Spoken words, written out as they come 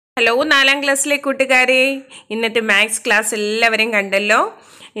Hello 4ാം ക്ലാസ്സിലെ കൂട്ടുകാരെ, ഇന്നത്തെ മാത്സ് ക്ലാസ് എല്ലാവരും കണ്ടല്ലോ.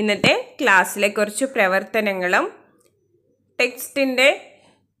 ഇന്നത്തെ ക്ലാസ്സിലെ കുറച്ച് പ്രവർത്തനങ്ങളും ടെക്സ്റ്റിൻ്റെ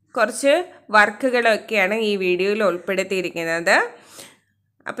കുറച്ച് വർക്കുകളൊക്കെയാണ് ഈ വീഡിയോയിൽ ഉൾപ്പെടുത്തിയിരിക്കുന്നത്.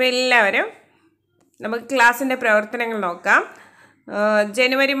 അപ്പോൾ എല്ലാവരും നമുക്ക് ക്ലാസ്സിൻ്റെ പ്രവർത്തനങ്ങൾ നോക്കാം.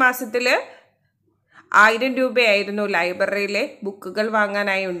 ജനുവരി മാസത്തിൽ 1000 രൂപയായിരുന്നു ലൈബ്രറിയിലെ ബുക്കുകൾ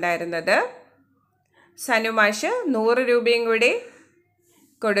വാങ്ങാനായി ഉണ്ടായിരുന്നത്. സനുമാഷ് 100 രൂപയും കൂടി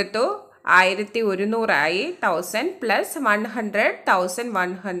കൊടുത്തു. 1100 ആയി. 1000 പ്ലസ് 100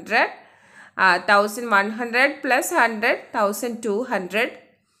 1100 1100 പ്ലസ് 100 1200.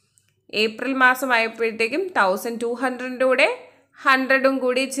 ഏപ്രിൽ മാസം ആയപ്പോഴത്തേക്കും 1200 കൂടെ 100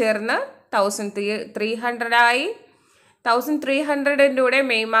 കൂടി ചേർന്ന് 1300 ആയി. 1300 കൂടെ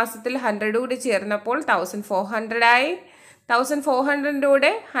മെയ് മാസത്തിൽ 100 കൂടി ചേർന്നപ്പോൾ 1400 ആയി. 1400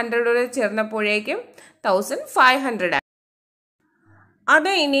 കൂടെ 100 കൂടെ ചേർന്നപ്പോഴേക്കും 1500 ആയി. അത്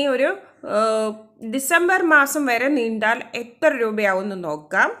ഇനി ഒരു ഡിസംബർ മാസം വരെ നീണ്ടാൽ എത്ര രൂപയാവുമെന്ന്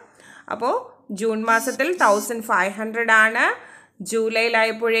നോക്കാം. അപ്പോൾ ജൂൺ മാസത്തിൽ 1500 ആണ്.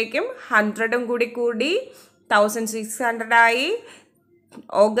 ജൂലൈയിലായപ്പോഴേക്കും 100 കൂടി 1600 ആയി.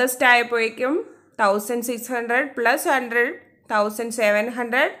 ഓഗസ്റ്റ് ആയപ്പോഴേക്കും 1600 പ്ലസ് 100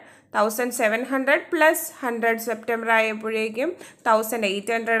 1700. 1700 പ്ലസ് 100 സെപ്റ്റംബർ ആയപ്പോഴേക്കും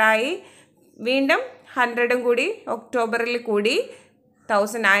 1800 ആയി. വീണ്ടും 100 കൂടി ഒക്ടോബറിൽ കൂടി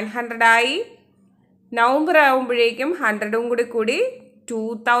 1900 ആയി. നവംബർ ആകുമ്പോഴേക്കും 100 കൂടി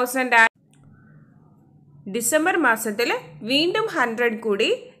 2000 ആയി. ഡിസംബർ മാസത്തിൽ വീണ്ടും 100 കൂടി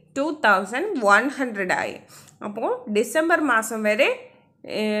 2100 ആയി. അപ്പോൾ ഡിസംബർ മാസം വരെ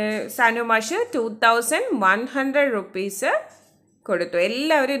സനുമാഷ് 2100 റുപ്പീസ് കൊടുത്തു.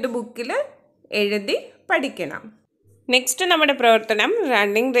 എല്ലാവരും ഇത് ബുക്കിൽ എഴുതി പഠിക്കണം. നെക്സ്റ്റ് നമ്മുടെ പ്രവർത്തനം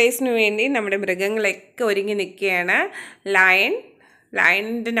റണ്ണിങ് റേസിന് വേണ്ടി നമ്മുടെ മൃഗങ്ങളൊക്കെ ഒരുങ്ങി നിൽക്കുകയാണ്.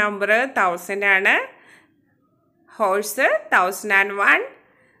 ലയണിൻ്റെ നമ്പർ 1000 ആണ്. Horse 1001.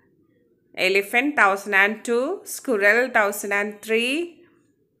 Elephant 1002. Squirrel 1003.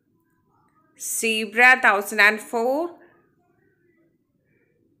 Zebra 1004.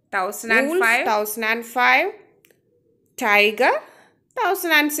 1005. Tiger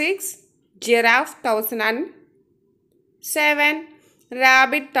 1006. Giraffe 1007.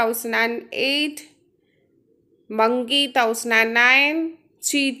 Rabbit 1008. Monkey 1009.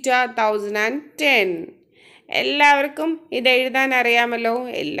 Cheetah 1010. എല്ലാവർക്കും ഇത് എഴുതാൻ അറിയാമല്ലോ.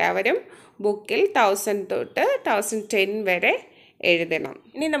 എല്ലാവരും ബുക്കിൽ 1000 തൊട്ട് 1010 വരെ എഴുതണം.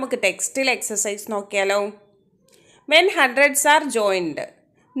 ഇനി നമുക്ക് ടെക്സ്റ്റിൽ എക്സസൈസ് നോക്കിയാലോ. വെൻ ഹൺഡ്രഡ്സ് ആർ ജോയിൻഡ്,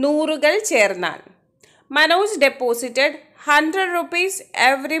 നൂറുകൾ ചേർന്നാൽ. Manoj deposited 100 rupees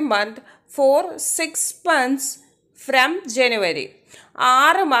every month for 6 months from ജനുവരി.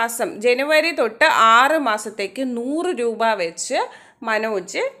 6 മാസം, ജനുവരി തൊട്ട് 6 മാസത്തേക്ക് 100 രൂപ വെച്ച്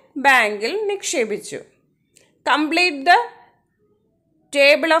മനോജ് ബാങ്കിൽ നിക്ഷേപിച്ചു. Complete the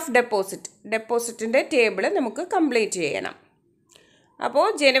table of deposit. ഡെപ്പോസിറ്റിൻ്റെ table നമുക്ക് കംപ്ലീറ്റ് ചെയ്യണം. അപ്പോൾ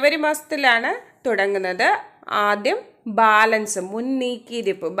ജനുവരി മാസത്തിലാണ് തുടങ്ങുന്നത്. ആദ്യം ബാലൻസ്, മുൻ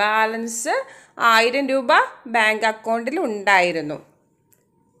നീക്കിയിരിപ്പ് ബാലൻസ് 1000 രൂപ ബാങ്ക് അക്കൗണ്ടിൽ ഉണ്ടായിരുന്നു.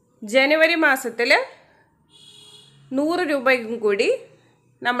 ജനുവരി മാസത്തിൽ 100 രൂപയും കൂടി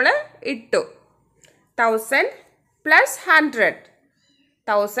നമ്മൾ ഇട്ടു. 1000 പ്ലസ് 100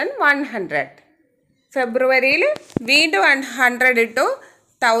 1100. ഫെബ്രുവരിയിൽ വീണ്ടും 100 ഇട്ടു.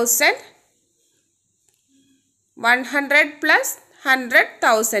 1100 പ്ലസ് 100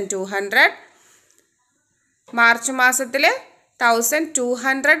 1200. മാർച്ച് മാസത്തിൽ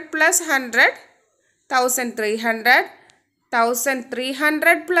 1200 പ്ലസ് 100 1300.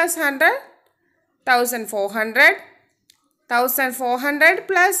 1300 പ്ലസ് 100 1400. 1400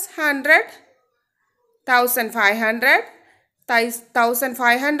 പ്ലസ് 100 1500.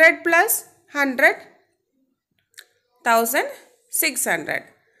 1500 പ്ലസ് 100 1600.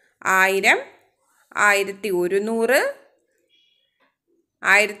 1000 1100.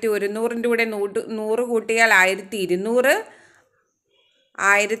 1100 കൂടെ 100 കൂട്ടിയാൽ 1200.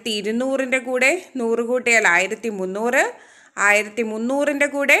 1200 കൂടെ 100 കൂട്ടിയാൽ 1300. 1300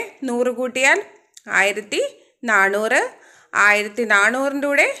 കൂടെ 100 കൂട്ടിയാൽ 1400. 1400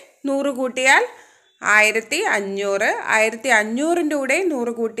 കൂടെ 100 കൂട്ടിയാൽ 1500. 1500 കൂടെ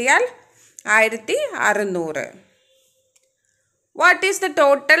 100 കൂട്ടിയാൽ 1600. What is the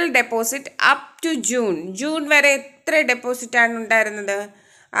total deposit up to June? June വരെ എത്ര ഡെപ്പോസിറ്റാണ് ഉണ്ടായിരുന്നത്?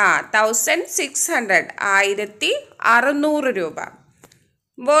 1600 1600 രൂപ.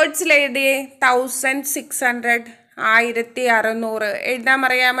 വേർഡ്സിൽ എഴുതിയേ 1600 1600 എഴുതാൻ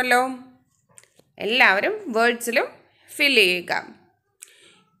അറിയാമല്ലോ. എല്ലാവരും വേർഡ്സിലും ഫിൽ ചെയ്യുക.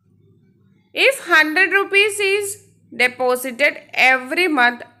 If 100 rupees is deposited every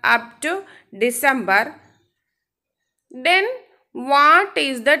month up to December, then what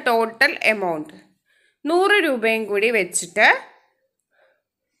is the total amount? 100 രൂപയും കൂടി വെച്ചിട്ട്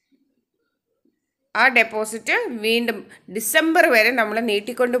ആ ഡെപ്പോസിറ്റ് വീണ്ടും ഡിസംബർ വരെ നമ്മൾ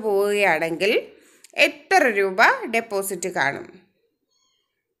നീട്ടിക്കൊണ്ട് പോവുകയാണെങ്കിൽ എത്ര രൂപ ഡെപ്പോസിറ്റ് കാണും?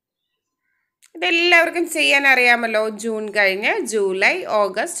 ഇതെല്ലാവർക്കും ചെയ്യാൻ അറിയാമല്ലോ. ജൂൺ കഴിഞ്ഞ് July,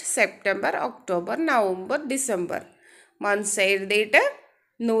 August, September, October, November, December months എഴുതിയിട്ട്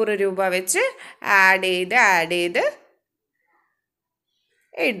 100 രൂപ വെച്ച് ആഡ് ചെയ്ത്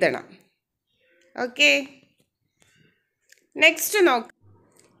എഴുതണം. ഓക്കെ, നെക്സ്റ്റ് നോക്ക്.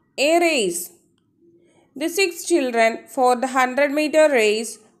 A raise. The 6 children for the 100-meter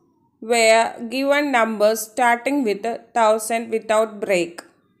race were given numbers starting with 1000 without break.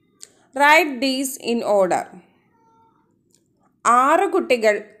 Write these in order. 6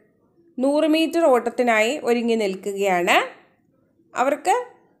 കുട്ടികൾ 100 മീറ്റർ ഓട്ടത്തിനായി ഒരുങ്ങി നിൽക്കുകയാണ്. അവർക്ക്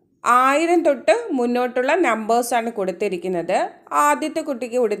 1000 തൊട്ട് മുന്നോട്ടുള്ള നമ്പേഴ്സാണ് കൊടുത്തിരിക്കുന്നത്. ആദ്യത്തെ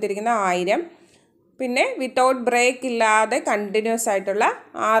കുട്ടിക്ക് കൊടുത്തിരിക്കുന്ന 1000, പിന്നെ വിത്തൗട്ട് ബ്രേക്ക് ഇല്ലാതെ കണ്ടിന്യൂസ് ആയിട്ടുള്ള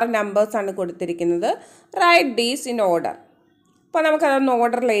 6 നമ്പേഴ്സാണ് കൊടുത്തിരിക്കുന്നത്. Right these in order. അപ്പോൾ നമുക്കതൊന്ന്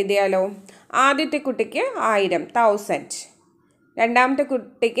ഓർഡറിൽ എഴുതിയാലോ. ആദ്യത്തെ കുട്ടിക്ക് 1000, രണ്ടാമത്തെ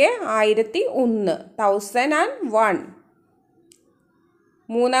കുട്ടിക്ക് 1001, 1001.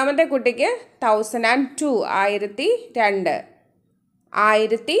 മൂന്നാമത്തെ കുട്ടിക്ക് 1002, 1002,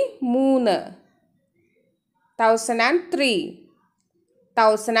 1003, 1003,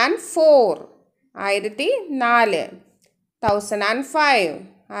 1004, 1004, 1005,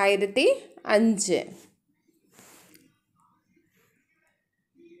 1005.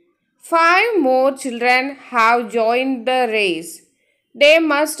 5 more children have joined the race. They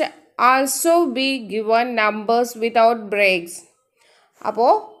must also be given numbers without breaks.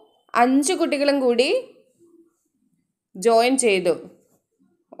 അപ്പോൾ 5 കുട്ടികളും കൂടി ജോയിൻ ചെയ്തു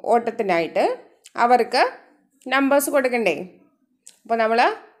ഓട്ടത്തിനായിട്ട്. അവർക്ക് നമ്പേഴ്സ് കൊടുക്കണ്ടേ? അപ്പോൾ നമ്മൾ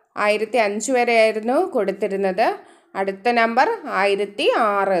 1005 വരെയായിരുന്നു കൊടുത്തിരുന്നത്. അടുത്ത നമ്പർ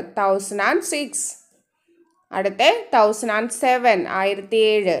 1006, 1006. അടുത്ത 1007,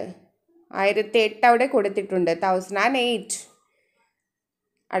 1007. 1008 അവിടെ കൊടുത്തിട്ടുണ്ട്, 1008.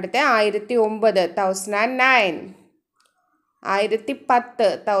 അടുത്ത 1009, 1009. 1010,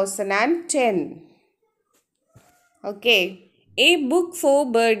 1010. Okay. A book for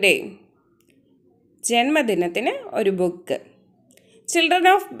birthday. ജന്മദിനത്തിന് ഒരു book. Children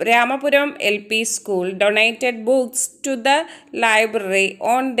of Ramapuram LP School donated books to the library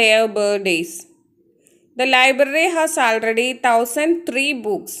on their birthdays. The library has already 1003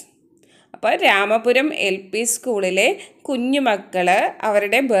 books. അപ്പോൾ രാമപുരം LP സ്കൂളിലെ കുഞ്ഞുമക്കൾ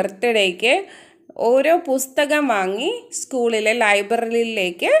അവരുടെ ബർത്ത്ഡേക്ക് ഓരോ പുസ്തകം വാങ്ങി സ്കൂളിലെ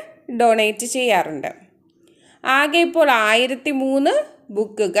ലൈബ്രറിയിലേക്ക് ഡൊണേറ്റ് ചെയ്യാറുണ്ട്. ആകെ ഇപ്പോൾ 1003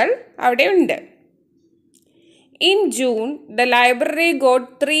 ബുക്കുകൾ അവിടെ ഉണ്ട്. In June, the library got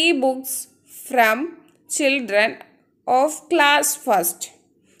 3 books from children of class first.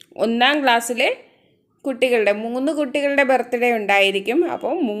 1ാം ക്ലാസ്സിലെ കുട്ടികളുടെ 3 കുട്ടികളുടെ ബർത്ത്ഡേ ഉണ്ടായിരിക്കും.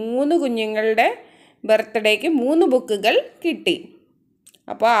 അപ്പോൾ 3 കുഞ്ഞുങ്ങളുടെ ബർത്ത്ഡേക്ക് 3 ബുക്കുകൾ കിട്ടി.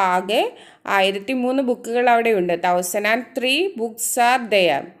 അപ്പോൾ ആകെ 1003 ബുക്കുകൾ അവിടെ ഉണ്ട്. 1003 books are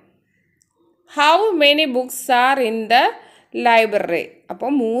there. How many books are in the library? അപ്പോൾ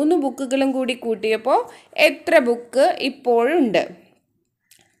 3 ബുക്കുകളും കൂടി കൂട്ടിയപ്പോൾ എത്ര ബുക്ക് ഇപ്പോഴുണ്ട്?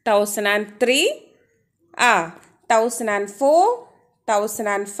 1003, 1004,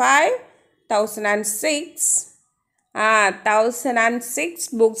 1005, 1006. 1006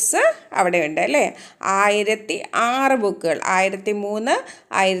 ബുക്സ് അവിടെ ഉണ്ട് അല്ലേ? 1006 ബുക്കുകൾ. 1003, 1004,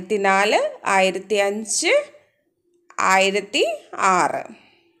 1005, 1006.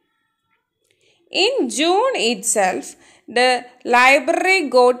 In June itself, the library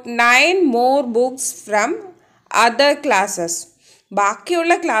got 9 more books from other classes.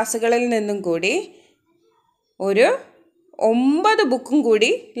 ബാക്കിയുള്ള ക്ലാസ്സുകളിൽ നിന്നും കൂടി ഒരു 9 ബുക്കും കൂടി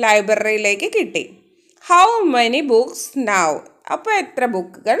ലൈബ്രറിയിലേക്ക് കിട്ടി. How many books now? അപ്പോൾ എത്ര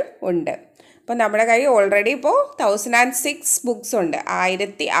ബുക്കുകൾ ഉണ്ട്? അപ്പോൾ നമ്മുടെ കയ്യിൽ ഓൾറെഡി ഇപ്പോൾ 1006 ബുക്സ് ഉണ്ട്,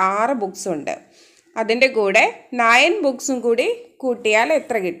 1006 ബുക്സ് ഉണ്ട്. അതിൻ്റെ കൂടെ 9 ബുക്സും കൂടി കൂട്ടിയാൽ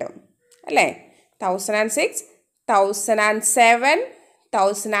എത്ര കിട്ടും അല്ലേ? 1006, 1007,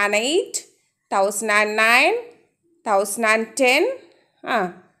 1008, 1009, 1010,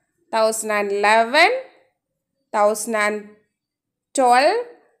 1011, 1012,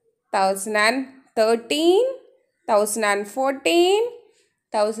 1013, 1014,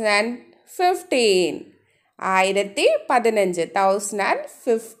 1015. 1015,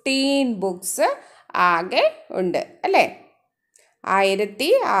 1015 ബുക്സ് ആകെ ഉണ്ട് അല്ലേ?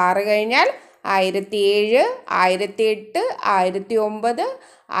 1006 കഴിഞ്ഞാൽ 1007, 1008, 1009,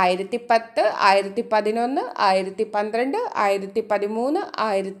 1010, 1011, 1012, 1013,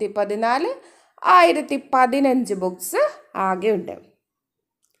 1014, 1015 books ആകെയുണ്ട്.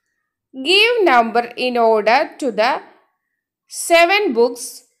 Give number in order to the 7 books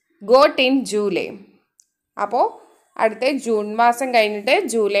got in July. അപ്പോൾ അടുത്ത ജൂൺ മാസം കഴിഞ്ഞിട്ട്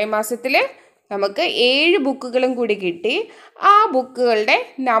ജൂലൈ മാസത്തിൽ നമുക്ക് 7 ബുക്കുകളും കൂടി കിട്ടി. ആ ബുക്കുകളുടെ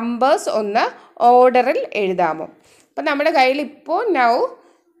നമ്പേഴ്സ് ഒന്ന് ഓർഡറിൽ എഴുതാമോ? അപ്പോൾ നമ്മുടെ കയ്യിൽ ഇപ്പോൾ നൗ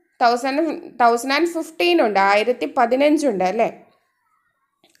 1015 ഉണ്ട്, 1015 ഉണ്ട് അല്ലേ.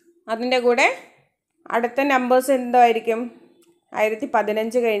 അതിൻ്റെ കൂടെ അടുത്ത നമ്പേഴ്സ് എന്തായിരിക്കും?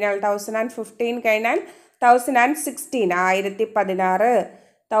 1015 കഴിഞ്ഞാൽ 1015 കഴിഞ്ഞാൽ 1016, 1016, 1017,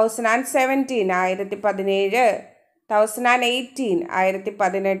 1017, 1018,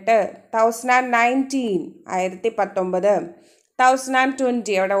 1018, 1019, 1019,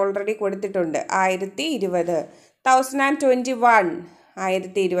 1020 അവിടെ ഓൾറെഡി കൊടുത്തിട്ടുണ്ട് 1020, 1021,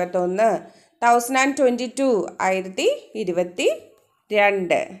 1021, 1022,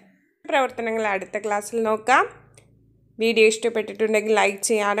 1022. പ്രവർത്തനങ്ങൾ അടുത്ത ക്ലാസ്സിൽ നോക്കാം. വീഡിയോ ഇഷ്ടപ്പെട്ടിട്ടുണ്ടെങ്കിൽ ലൈക്ക്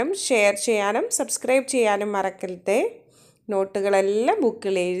ചെയ്യാനും ഷെയർ ചെയ്യാനും സബ്സ്ക്രൈബ് ചെയ്യാനും മറക്കരുത്. നോട്ടുകളെല്ലാം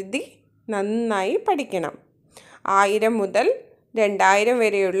ബുക്കിൽ എഴുതി നന്നായി പഠിക്കണം. 1000 മുതൽ 2000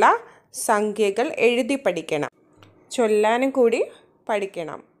 വരെയുള്ള സംഖ്യകൾ എഴുതി പഠിക്കണം. ചൊല്ലാനും കൂടി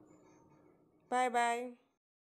പഠിക്കണം. Bye bye.